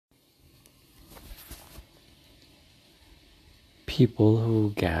People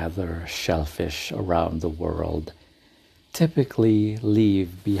who gather shellfish around the world typically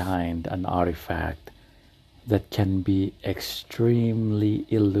leave behind an artifact that can be extremely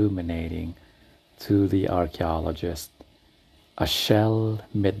illuminating to the archaeologist, a shell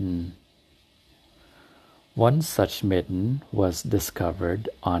midden. One such midden was discovered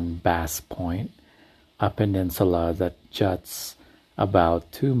on Bass Point, a peninsula that juts about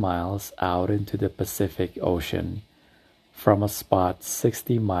 2 miles out into the Pacific Ocean from a spot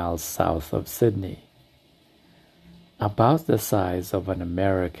 60 miles south of Sydney. About the size of an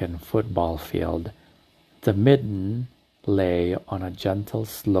American football field, the midden lay on a gentle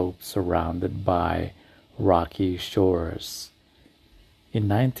slope surrounded by rocky shores. In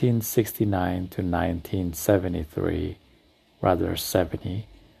 1969 to 1973, rather 70,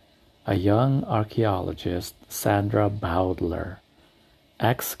 a young archaeologist, Sandra Bowdler,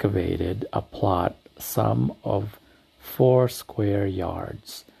 excavated a plot some of 4 square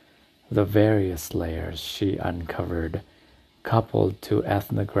yards. The various layers she uncovered, coupled to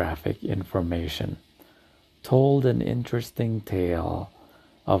ethnographic information, told an interesting tale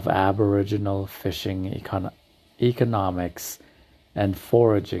of Aboriginal fishing economics and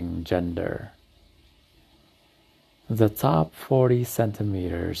foraging gender. The top 40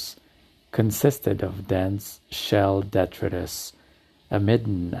 centimeters consisted of dense shell detritus. A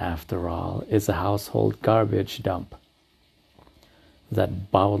midden, after all, is a household garbage dump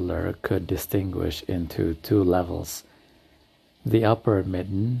that Bowdler could distinguish into 2 levels, the upper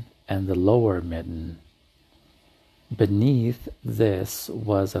midden and the lower midden. Beneath this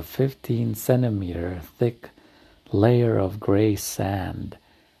was a 15-centimeter thick layer of gray sand,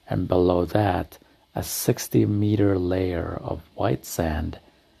 and below that a 60-meter layer of white sand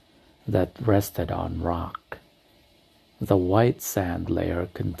that rested on rock. The white sand layer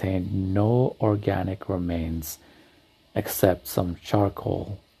contained no organic remains except some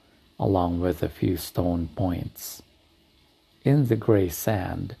charcoal, along with a few stone points. In the gray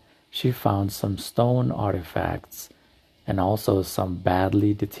sand, she found some stone artifacts and also some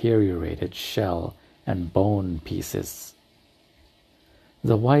badly deteriorated shell and bone pieces.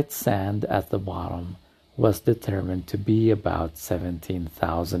 The white sand at the bottom was determined to be about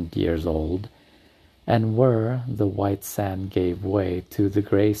 17,000 years old, and where the white sand gave way to the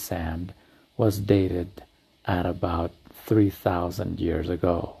gray sand was dated at about 3,000 years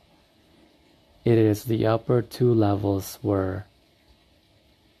ago. It is the upper 2 levels where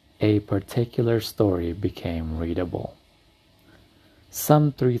a particular story became readable.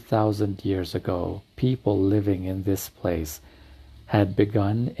 Some 3,000 years ago, people living in this place had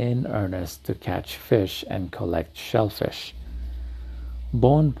begun in earnest to catch fish and collect shellfish.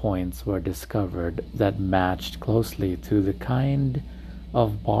 Bone points were discovered that matched closely to the kind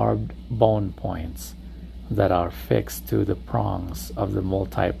of barbed bone points that are fixed to the prongs of the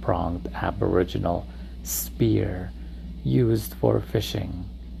multi-pronged Aboriginal spear used for fishing.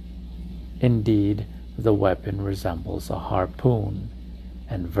 Indeed, the weapon resembles a harpoon,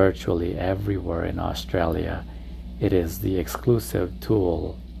 and virtually everywhere in Australia it is the exclusive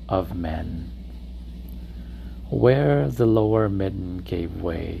tool of men. Where the lower midden gave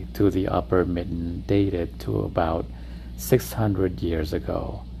way to the upper midden dated to about 600 years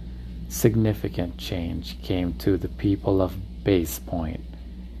ago, significant change came to the people of Bass Point.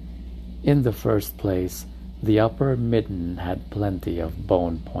 In the first place, the upper midden had plenty of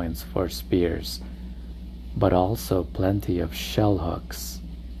bone points for spears, but also plenty of shell hooks.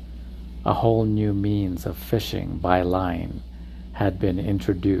 A whole new means of fishing by line had been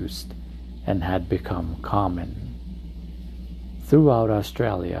introduced and had become common. Throughout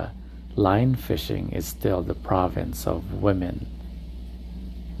Australia, line fishing is still the province of women.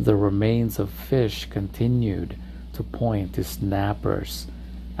 The remains of fish continued to point to snappers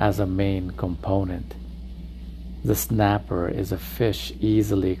as a main component. The snapper is a fish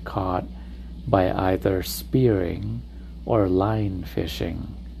easily caught by either spearing or line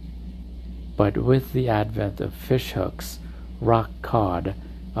fishing. But with the advent of fish hooks, rock cod,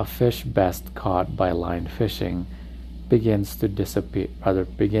 a fish best caught by line fishing, begins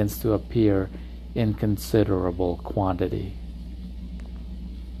to appear in considerable quantity.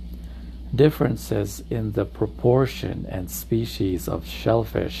 Differences in the proportion and species of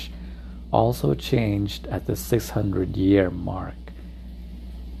shellfish also changed at the 600-year mark.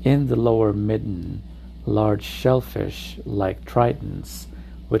 In the lower midden, large shellfish like tritons,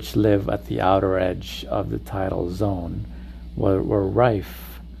 which live at the outer edge of the tidal zone, were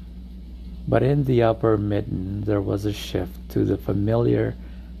rife. But in the upper midden there was a shift to the familiar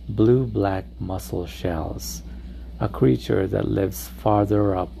blue-black mussel shells, a creature that lives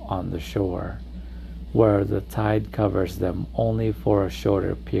farther up on the shore, where the tide covers them only for a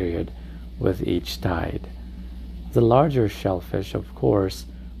shorter period with each tide. The larger shellfish, of course,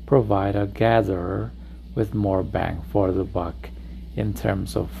 provide a gatherer with more bang for the buck in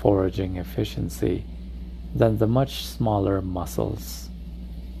terms of foraging efficiency than the much smaller mussels.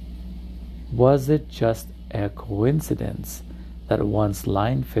 Was it just a coincidence that once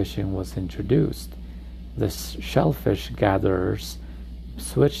line fishing was introduced, the shellfish gatherers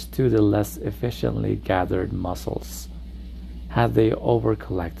switched to the less efficiently gathered mussels? Had they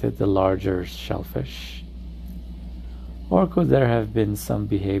overcollected the larger shellfish? Or could there have been some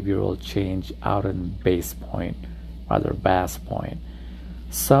behavioral change out in Bass Point,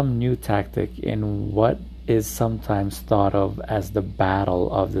 some new tactic in what is sometimes thought of as the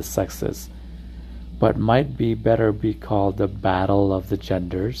battle of the sexes, but might be better be called the battle of the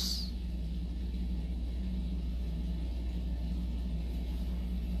genders?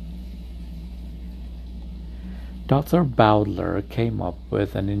 Dr. Bowdler came up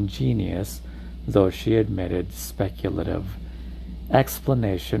with an ingenious, though she admitted speculative,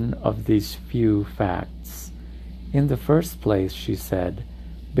 explanation of these few facts. In the first place, she said,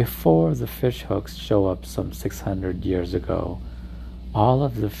 before the fish hooks show up some 600 years ago, all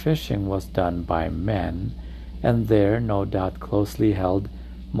of the fishing was done by men, and their no doubt closely held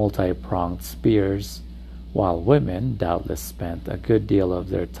multi-pronged spears, while women doubtless spent a good deal of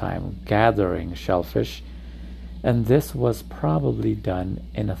their time gathering shellfish, and this was probably done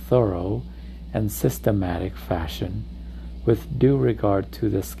in a thorough and systematic fashion, with due regard to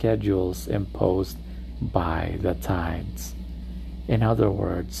the schedules imposed by the tides. In other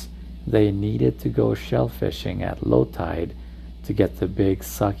words, they needed to go shellfishing at low tide to get the big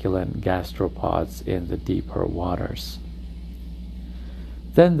succulent gastropods in the deeper waters.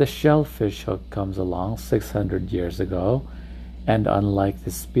 Then the shellfish hook comes along 600 years ago, and unlike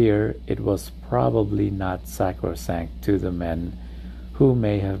the spear, it was probably not sacrosanct to the men who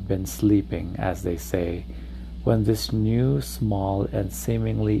may have been sleeping, as they say, when this new, small, and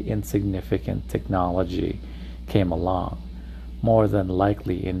seemingly insignificant technology came along, more than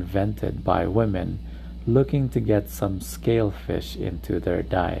likely invented by women looking to get some scalefish into their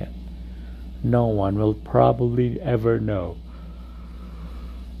diet. No one will probably ever know.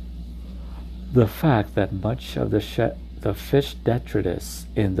 The fact that much of the fish detritus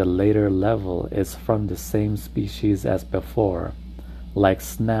in the later level is from the same species as before, like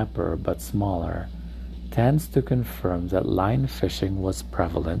snapper but smaller, tends to confirm that line fishing was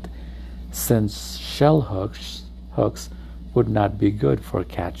prevalent, since shell hooks would not be good for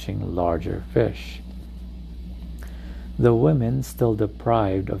catching larger fish. The women, still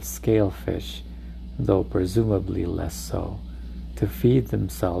deprived of scalefish, though presumably less so, to feed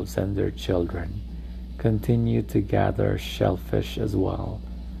themselves and their children, continue to gather shellfish as well,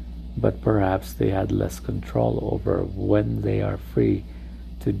 but perhaps they had less control over when they are free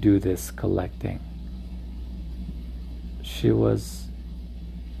to do this collecting. She was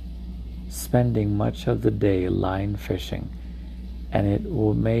spending much of the day line fishing, and it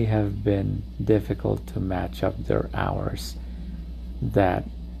may have been difficult to match up their hours that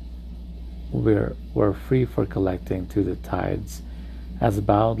were free for collecting to the tides. As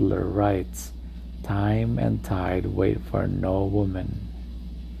Bowdler writes, time and tide wait for no woman,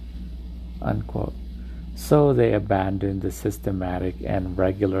 unquote. So they abandoned the systematic and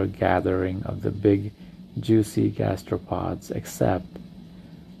regular gathering of the big, juicy gastropods, except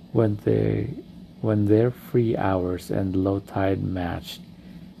when their free hours and low tide matched,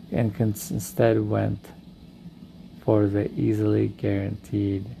 and instead went for the easily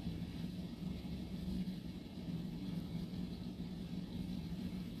guaranteed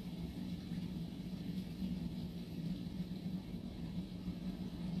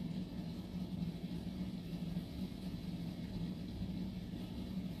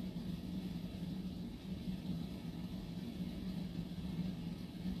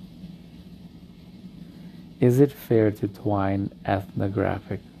Is it fair to twine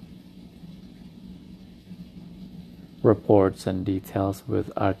ethnographic reports and details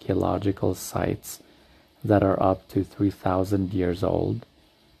with archaeological sites that are up to 3,000 years old?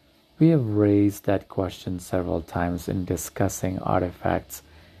 We have raised that question several times in discussing artifacts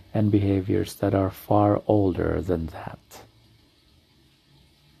and behaviors that are far older than that.